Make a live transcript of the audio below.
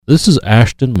This is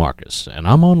Ashton Marcus, and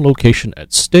I'm on location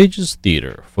at Stages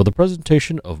Theatre for the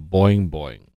presentation of Boeing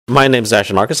Boeing. My name is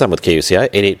Ashton Marcus. I'm with KUCI,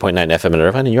 88.9 FM in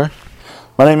Irvine, and you're?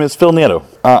 My name is Phil Nieto.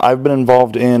 I've been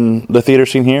involved in the theater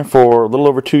scene here for a little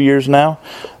over 2 years now.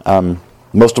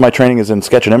 Most of my training is in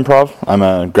sketch and improv. I'm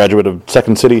a graduate of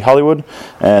Second City, Hollywood,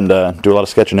 and do a lot of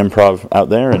sketch and improv out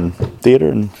there in theater.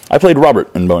 And I played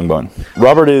Robert in Boeing Boeing.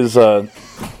 Robert is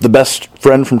the best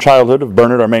friend from childhood of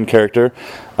Bernard, our main character.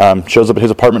 Shows up at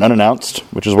his apartment unannounced,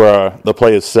 which is where the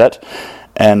play is set.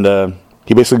 And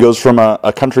he basically goes from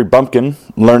a country bumpkin,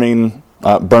 learning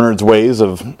Bernard's ways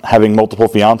of having multiple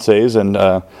fiancées, and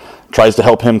tries to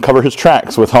help him cover his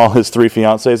tracks with all his three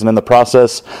fiancées, and in the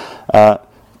process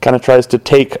kind of tries to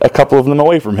take a couple of them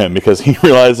away from him because he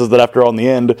realizes that after all, in the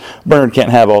end, Bernard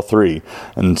can't have all three.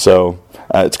 And so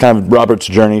it's kind of Robert's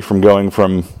journey from going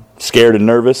from scared and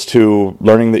nervous to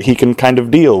learning that he can kind of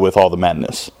deal with all the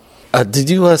madness. Did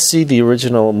you see the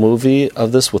original movie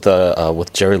of this with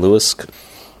Jerry Lewis?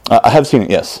 I have seen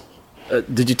it, yes.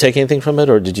 Did you take anything from it,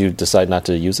 or did you decide not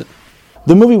to use it?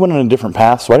 The movie went on a different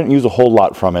path, so I didn't use a whole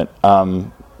lot from it.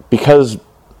 Because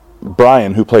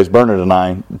Brian, who plays Bernard, and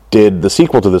I did the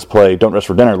sequel to this play, Don't Dress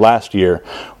for Dinner, last year,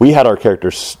 we had our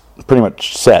characters pretty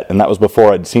much set, and that was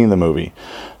before I'd seen the movie.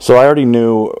 So I already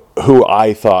knew who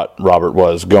I thought Robert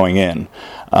was going in.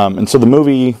 And so the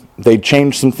movie, they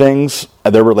changed some things.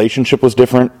 Their relationship was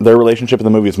different. Their relationship in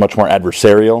the movie is much more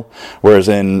adversarial, whereas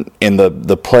in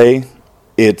the play,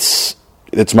 it's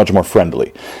much more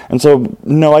friendly. And so,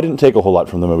 no, I didn't take a whole lot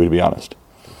from the movie, to be honest.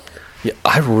 Yeah,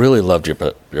 I really loved your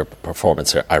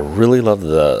performance here. I really loved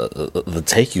the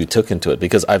take you took into it,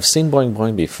 because I've seen Boeing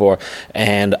Boeing before,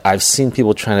 and I've seen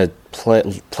people trying to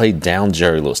play down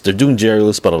Jerry Lewis. They're doing Jerry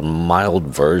Lewis, but a mild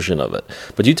version of it.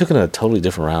 But you took it in a totally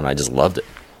different route, and I just loved it.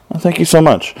 Well, thank you so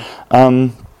much.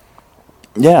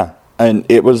 Yeah, and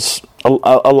it was a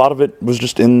lot of it was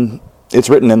just it's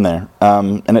written in there,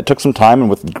 and it took some time,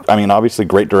 and obviously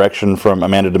great direction from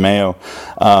Amanda DeMeo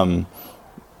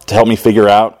to help me figure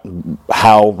out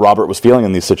how Robert was feeling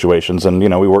in these situations. And,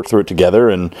 we worked through it together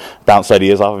and bounced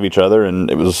ideas off of each other,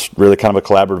 and it was really kind of a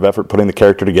collaborative effort putting the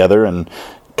character together and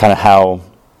kind of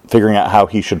figuring out how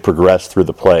he should progress through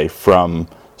the play from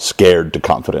scared to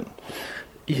confident.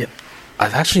 Yeah.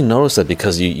 I've actually noticed that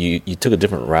because you took a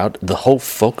different route, the whole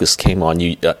focus came on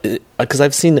you. Because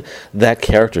I've seen that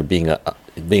character being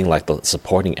like the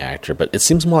supporting actor, but it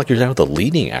seems more like you're down with the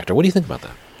leading actor. What do you think about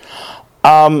that?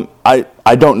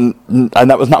 I don't, and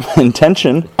that was not my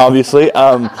intention, obviously.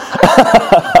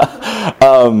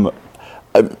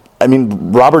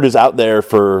 Robert is out there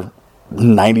for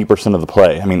 90% of the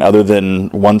play. Other than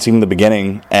one scene in the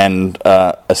beginning and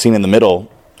a scene in the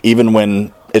middle, even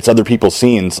when it's other people's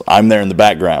scenes, I'm there in the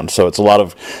background. So it's a lot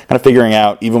of kind of figuring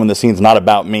out, even when the scene's not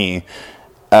about me,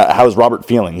 how is Robert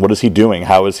feeling? What is he doing?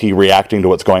 How is he reacting to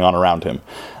what's going on around him?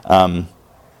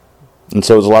 And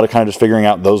so it was a lot of kind of just figuring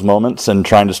out those moments and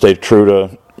trying to stay true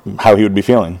to how he would be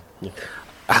feeling.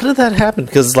 How did that happen?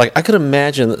 Because, I could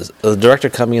imagine the director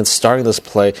coming in, starting this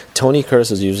play. Tony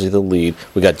Curtis is usually the lead.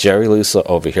 We got Jerry Lewis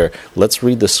over here. Let's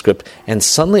read the script. And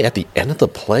suddenly, at the end of the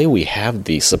play, we have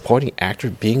the supporting actor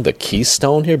being the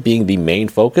keystone here, being the main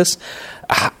focus.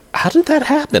 How did that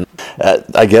happen?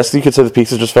 I guess you could say the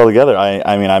pieces just fell together.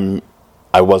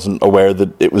 I wasn't aware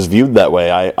that it was viewed that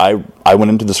way. I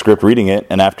went into the script reading it,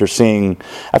 and after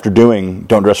doing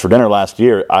Don't Dress for Dinner last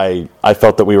year, I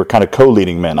felt that we were kind of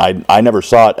co-leading men. I never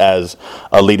saw it as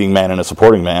a leading man and a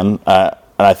supporting man, and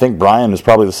I think Brian is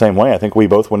probably the same way. I think we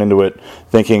both went into it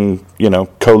thinking,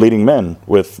 co-leading men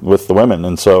with the women,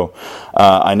 and so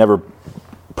I never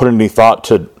put any thought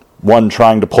to one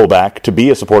trying to pull back to be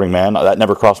a supporting man. That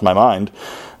never crossed my mind,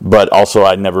 but also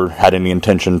I never had any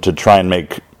intention to try and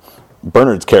make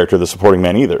Bernard's character the supporting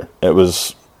man either. It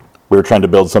was, we were trying to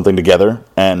build something together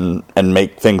and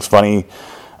make things funny,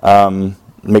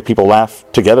 make people laugh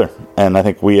together, and I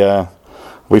think we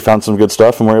found some good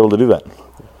stuff and we're able to do that.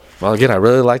 Well, again, I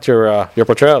really liked your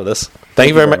portrayal of this. Thank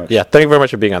you very much. Yeah, thank you very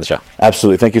much for being on the show.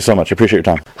 Absolutely, thank you so much. I appreciate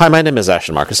your time. Hi, my name is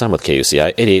Ashton Marcus. I'm with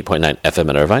KUCI 88.9 FM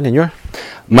in Irvine, and you're?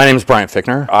 My name is Brian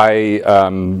Fickner. I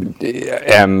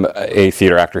am a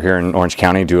theater actor here in Orange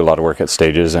County, do a lot of work at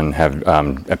Stages, and have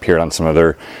appeared on some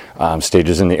other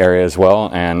stages in the area as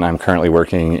well, and I'm currently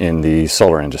working in the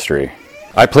solar industry.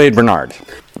 I played Bernard.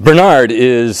 Bernard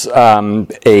is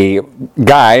a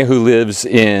guy who lives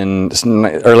in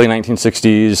early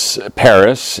 1960s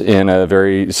Paris in a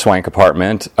very swank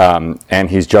apartment, and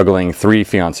he's juggling three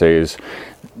fiancées.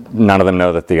 None of them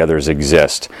know that the others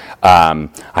exist. I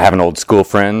have an old school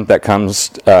friend that comes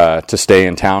to stay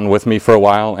in town with me for a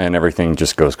while, and everything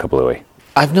just goes kablooey.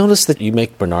 I've noticed that you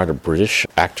make Bernard a British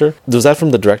actor. Was that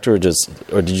from the director, or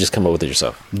did you just come up with it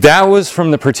yourself? That was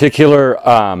from the particular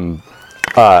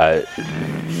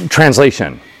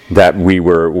translation that we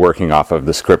were working off of.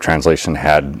 The script translation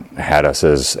had us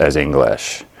as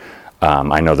English.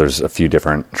 I know there's a few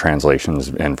different translations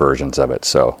and versions of it,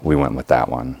 so we went with that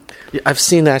one. Yeah, I've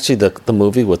seen actually the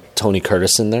movie with Tony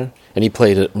Curtis in there, and he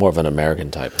played it more of an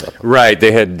American type. Right.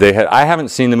 They had. I haven't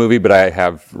seen the movie, but I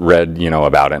have read,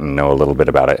 about it and know a little bit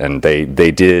about it. And they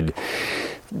did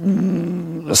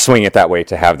swing it that way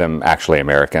to have them actually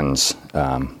Americans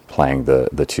playing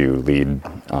the two lead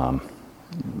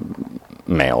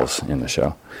males in the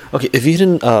show. Okay, if you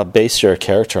didn't base your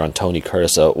character on Tony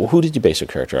Curtis, who did you base your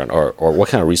character on, or what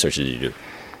kind of research did you do?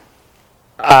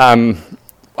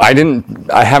 I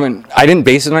didn't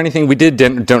base it on anything. We did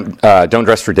Don't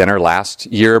Dress for Dinner last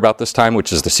year about this time,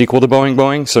 which is the sequel to Boeing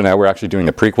Boeing. So now we're actually doing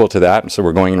a prequel to that. So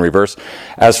we're going in reverse.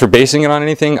 As for basing it on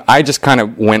anything, I just kind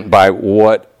of went by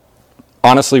what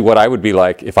I would be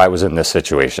like if I was in this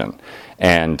situation,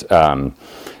 and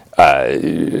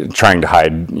trying to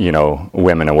hide,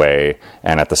 women away,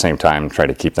 and at the same time try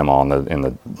to keep them all in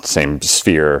the same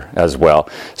sphere as well.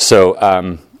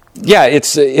 So. Yeah,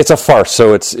 it's a farce.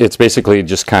 So it's basically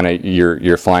just kind of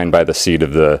you're flying by the seat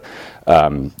of the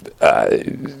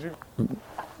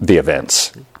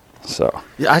events. So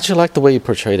yeah, I actually like the way you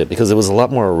portrayed it because it was a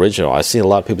lot more original. I've seen a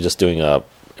lot of people just doing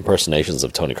impersonations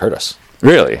of Tony Curtis.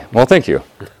 Really? Well, thank you.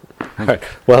 All right.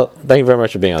 Well, thank you very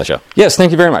much for being on the show. Yes, thank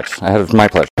you very much. My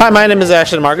pleasure. Hi, my name is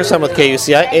Ashton Marcus. I'm with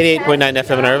KUCI 88.9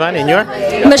 FM in Irvine, and you're?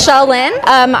 Michelle Lynn.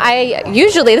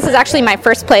 This is actually my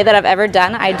first play that I've ever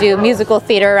done. I do musical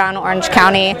theater around Orange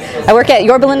County. I work at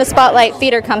Your Belinda Spotlight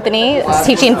Theater Company,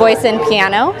 teaching voice and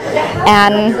piano,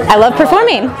 and I love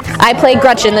performing. I play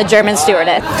Gretchen, the German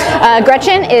stewardess.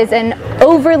 Gretchen is an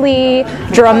overly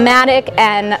dramatic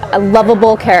and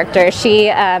lovable character. She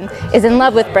is in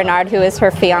love with Bernard, who is her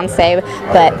fiancé,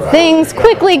 but things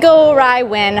quickly go awry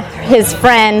when his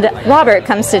friend Robert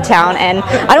comes to town, and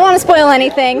I don't want to spoil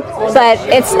anything, but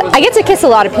I get to kiss a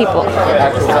lot of people.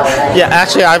 Yeah,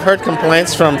 actually, I've heard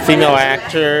complaints from female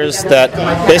actors that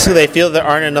basically they feel there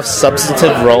aren't enough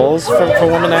substantive roles for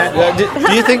women actors.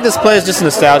 Do you think this play is just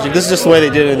nostalgic? This is just the way they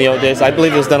did it in the old days. I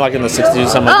believe it was done like in the 60s or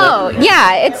something like that. Oh,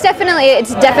 yeah, it's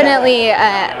definitely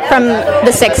from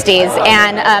the 60s,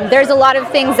 and there's a lot of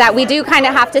things that we do kind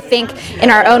of have to think in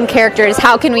our own characters.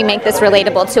 How can we make this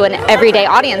relatable to an everyday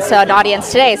audience, to an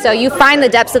audience today? So you find the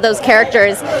depths of those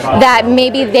characters that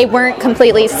maybe they weren't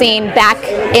completely seen back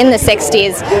in the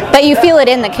 60s, but you feel it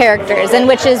in the characters, and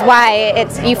which is why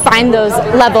you find those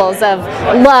levels of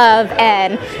love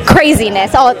and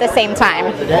craziness all at the same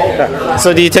time.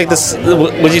 So would you take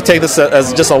this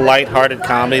as just a light-hearted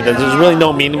comedy that there's really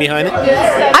no meaning behind it?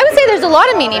 I would say there's a lot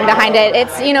of meaning behind it.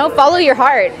 It's, follow your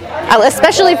heart,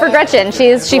 especially for Gretchen.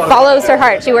 She follows her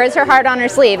heart. She wears her heart on her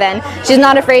sleeve, and she's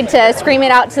not afraid to scream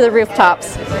it out to the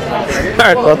rooftops. All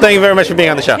right. Well, thank you very much for being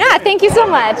on the show. Yeah, thank you so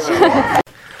much.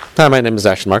 Hi, my name is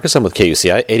Ashton Marcus. I'm with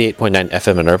KUCI 88.9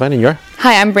 FM in Irvine, and you're?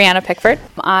 Hi, I'm Brianna Pickford.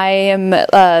 I am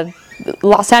a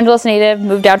Los Angeles native,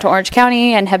 moved down to Orange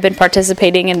County, and have been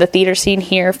participating in the theater scene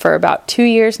here for about 2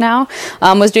 years now.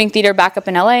 Was doing theater back up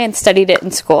in LA and studied it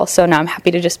in school, so now I'm happy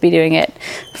to just be doing it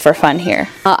for fun here.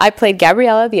 I played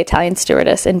Gabriella, the Italian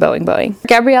stewardess in Boeing Boeing.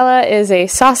 Gabriella is a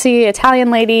saucy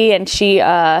Italian lady, and she's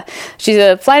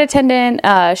a flight attendant.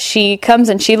 She comes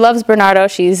and she loves Bernardo.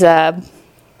 She's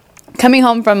coming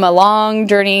home from a long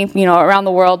journey, around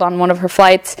the world on one of her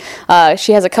flights.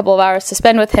 She has a couple of hours to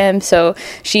spend with him, so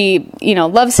she,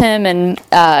 loves him, and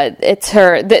he's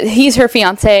her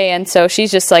fiancé, and so she's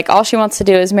just like, all she wants to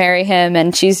do is marry him,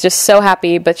 and she's just so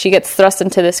happy, but she gets thrust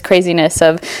into this craziness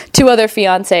of two other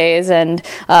fiancés and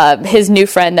his new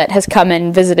friend that has come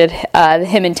and visited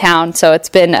him in town. So it's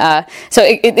been,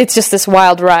 it's just this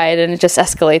wild ride, and it just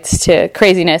escalates to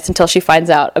craziness until she finds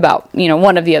out about,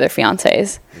 one of the other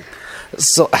fiancés.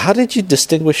 So how did you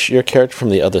distinguish your character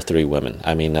from the other three women?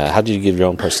 I mean, how did you give your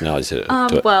own personality to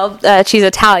it? Well, she's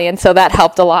Italian, so that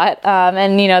helped a lot.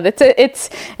 And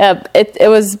it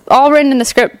was all written in the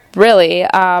script, really.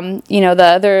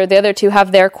 The other two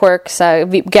have their quirks.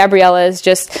 Gabriella is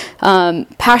just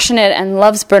passionate and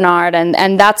loves Bernard,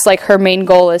 and that's like her main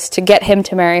goal is to get him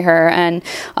to marry her. And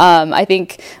I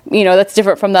think that's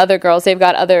different from the other girls. They've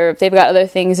got other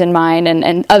things in mind,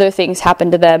 and other things happen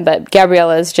to them. But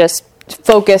Gabriella is just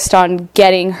focused on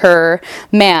getting her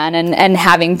man and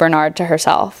having Bernard to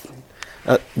herself.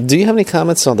 Do you have any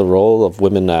comments on the role of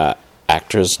women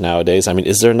actors nowadays? I mean,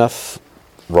 is there enough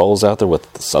roles out there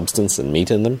with substance and meat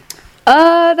in them?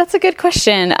 That's a good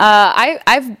question.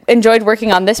 I've enjoyed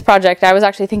working on this project. I was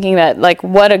actually thinking that, like,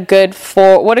 what a good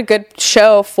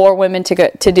show for women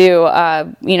to do.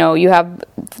 You have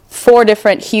 4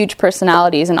 different huge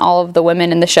personalities in all of the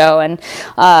women in the show, and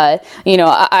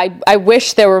I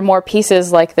wish there were more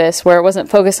pieces like this where it wasn't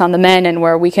focused on the men and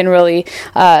where we can really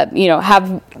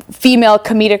have female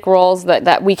comedic roles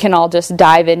that we can all just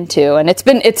dive into. And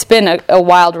it's been a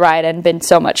wild ride and been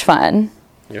so much fun.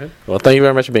 Good. Well, thank you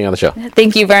very much for being on the show.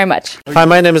 Thank you very much. Hi,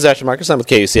 my name is Ashley Marcus. I'm with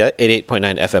KUCI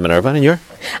 88.9 FM in Irvine, and you're?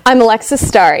 I'm Alexis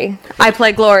Starry. I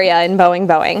play Gloria in Boeing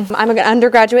Boeing. I'm an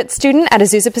undergraduate student at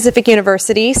Azusa Pacific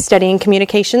University studying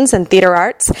communications and theater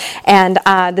arts, and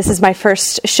this is my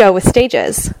first show with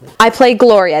Stages. I play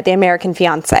Gloria, the American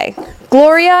fiancée.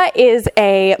 Gloria is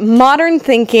a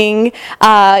modern-thinking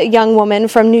young woman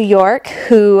from New York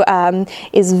who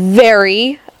is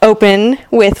very open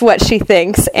with what she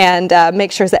thinks and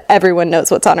make sure that everyone knows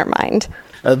what's on her mind.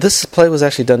 This play was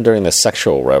actually done during the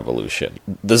sexual revolution.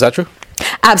 Is that true?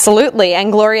 Absolutely,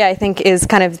 and Gloria, I think, is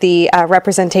kind of the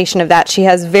representation of that. She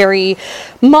has very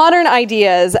modern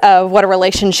ideas of what a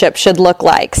relationship should look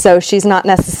like, so she's not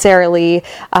necessarily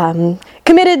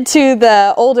committed to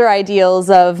the older ideals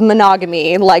of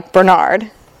monogamy like Bernard.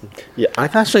 Yeah,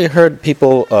 I've actually heard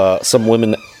people, some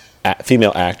women,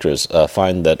 female actors,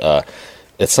 find that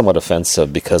it's somewhat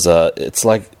offensive because it's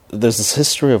like there's this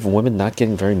history of women not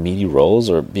getting very meaty roles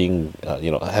or being,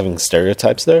 having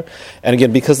stereotypes there. And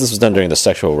again, because this was done during the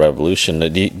sexual revolution,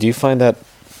 do you find that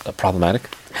problematic?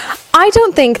 I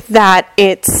don't think that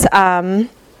it's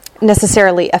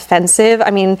necessarily offensive. I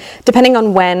mean, depending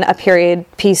on when a period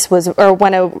piece was, or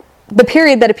the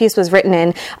period that a piece was written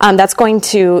in, that's going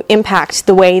to impact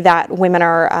the way that women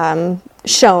are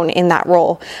shown in that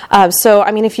role. So, I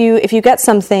mean, if you get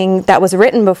something that was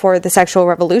written before the sexual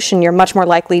revolution, you're much more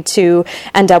likely to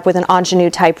end up with an ingenue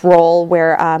type role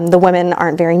where the women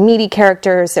aren't very meaty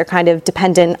characters. They're kind of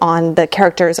dependent on the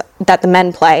characters that the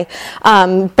men play.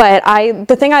 But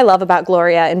the thing I love about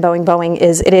Gloria in Boeing Boeing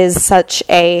is it is such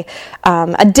a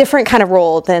different kind of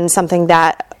role than something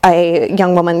that a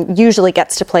young woman usually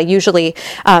gets to play. Usually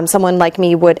someone like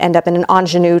me would end up in an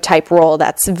ingenue type role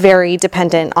that's very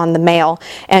dependent on the male.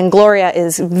 And Gloria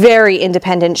is very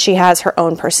independent. She has her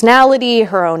own personality,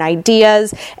 her own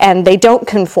ideas, and they don't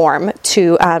conform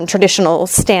to traditional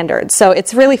standards. So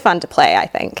it's really fun to play, I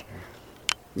think.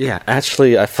 Yeah,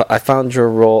 actually, I found your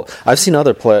role. I've seen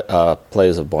other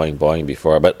plays of Boeing Boeing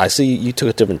before, but I see you took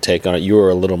a different take on it. You were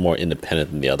a little more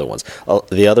independent than the other ones.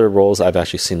 The other roles, I've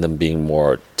actually seen them being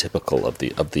more typical of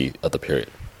the period.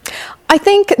 I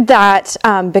think that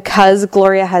because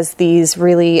Gloria has these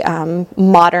really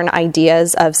modern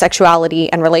ideas of sexuality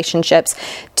and relationships,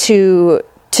 to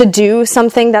do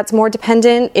something that's more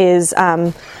dependent is.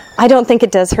 I don't think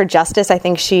it does her justice. I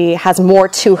think she has more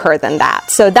to her than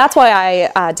that. So that's why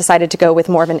I decided to go with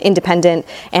more of an independent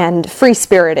and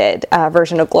free-spirited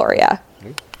version of Gloria.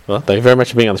 Well, thank you very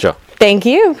much for being on the show. Thank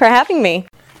you for having me.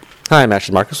 Hi, I'm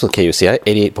Ashley Marcus with KUCI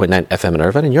 88.9 FM in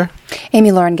Irvine, and you're?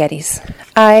 Amy Lauren Geddes.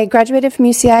 I graduated from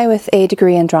UCI with a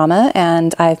degree in drama,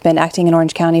 and I've been acting in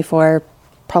Orange County for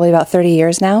probably about 30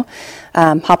 years now.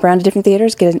 Hop around to different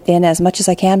theaters, get in as much as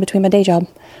I can between my day job.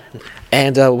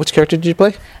 And which character did you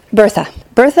play? Bertha.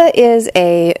 Bertha is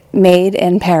a maid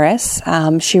in Paris.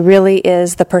 She really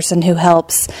is the person who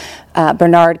helps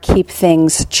Bernard keep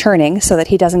things churning so that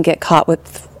he doesn't get caught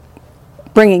with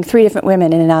bringing 3 different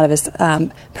women in and out of his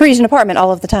Parisian apartment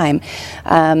all of the time.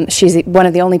 She's one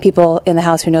of the only people in the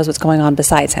house who knows what's going on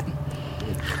besides him.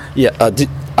 Yeah,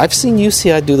 I've seen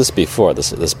UCI do this before,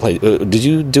 this play. Did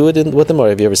you do it with them, or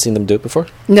have you ever seen them do it before?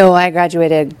 No, I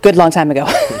graduated a good long time ago.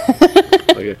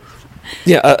 Okay.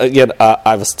 Yeah, again,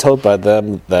 I was told by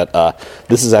them that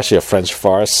this is actually a French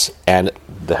farce, and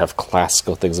they have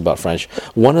classical things about French.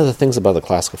 One of the things about the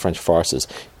classical French farce is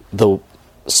the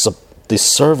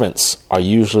servants are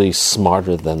usually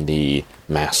smarter than the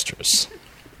masters.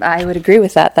 I would agree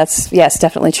with that. That's, yes,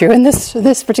 definitely true in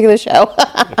this particular show.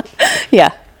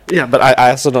 Yeah. Yeah, but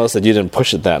I also noticed that you didn't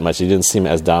push it that much. You didn't seem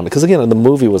as dominant. Because, again, the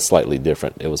movie was slightly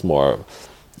different. It was more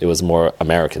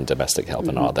American domestic help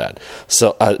and all that.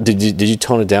 So did you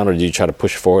tone it down, or did you try to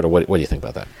push forward, or what do you think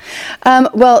about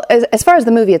that? Well, as far as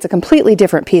the movie, it's a completely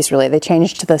different piece, really. They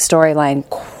changed the storyline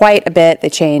quite a bit. They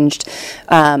changed...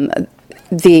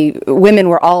 the women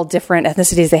were all different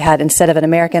ethnicities. They had, instead of an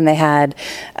American, they had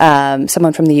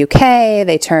someone from the UK.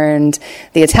 They turned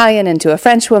the Italian into a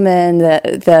French woman.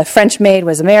 The French maid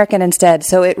was American instead.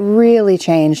 So it really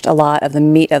changed a lot of the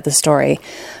meat of the story,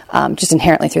 just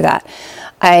inherently through that.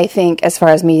 I think, as far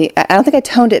as me, I don't think I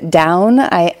toned it down.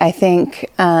 I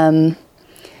think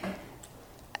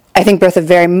I think Bertha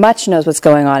very much knows what's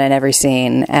going on in every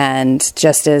scene and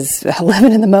just is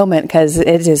living in the moment because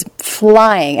it is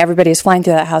flying. Everybody is flying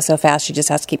through that house so fast, she just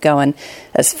has to keep going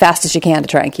as fast as she can to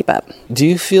try and keep up. Do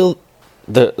you feel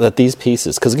that these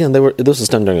pieces, because again, this was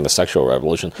done during the sexual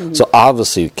revolution, so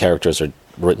obviously characters are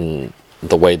written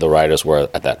the way the writers were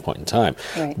at that point in time.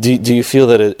 Right. Do you feel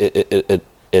that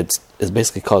it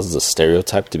basically causes a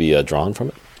stereotype to be drawn from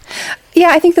it? Yeah,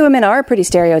 I think the women are pretty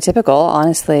stereotypical,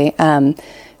 honestly.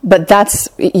 But that's,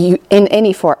 in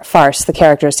any farce, the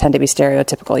characters tend to be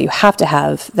stereotypical. You have to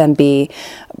have them be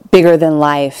bigger than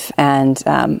life and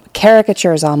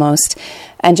caricatures almost,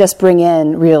 and just bring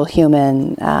in real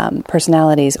human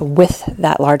personalities with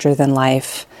that larger than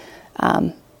life.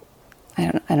 I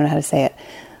don't know how to say it.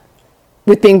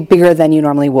 With being bigger than you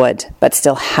normally would, but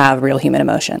still have real human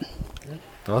emotion.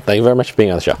 Well, thank you very much for being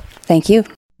on the show. Thank you.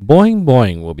 Boeing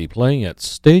Boeing will be playing at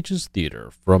Stages Theatre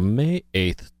from May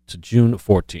 8th to June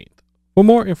 14th. For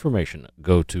more information,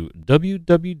 go to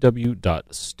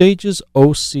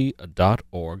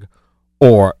www.stagesoc.org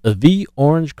or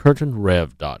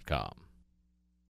theorangecurtainrev.com.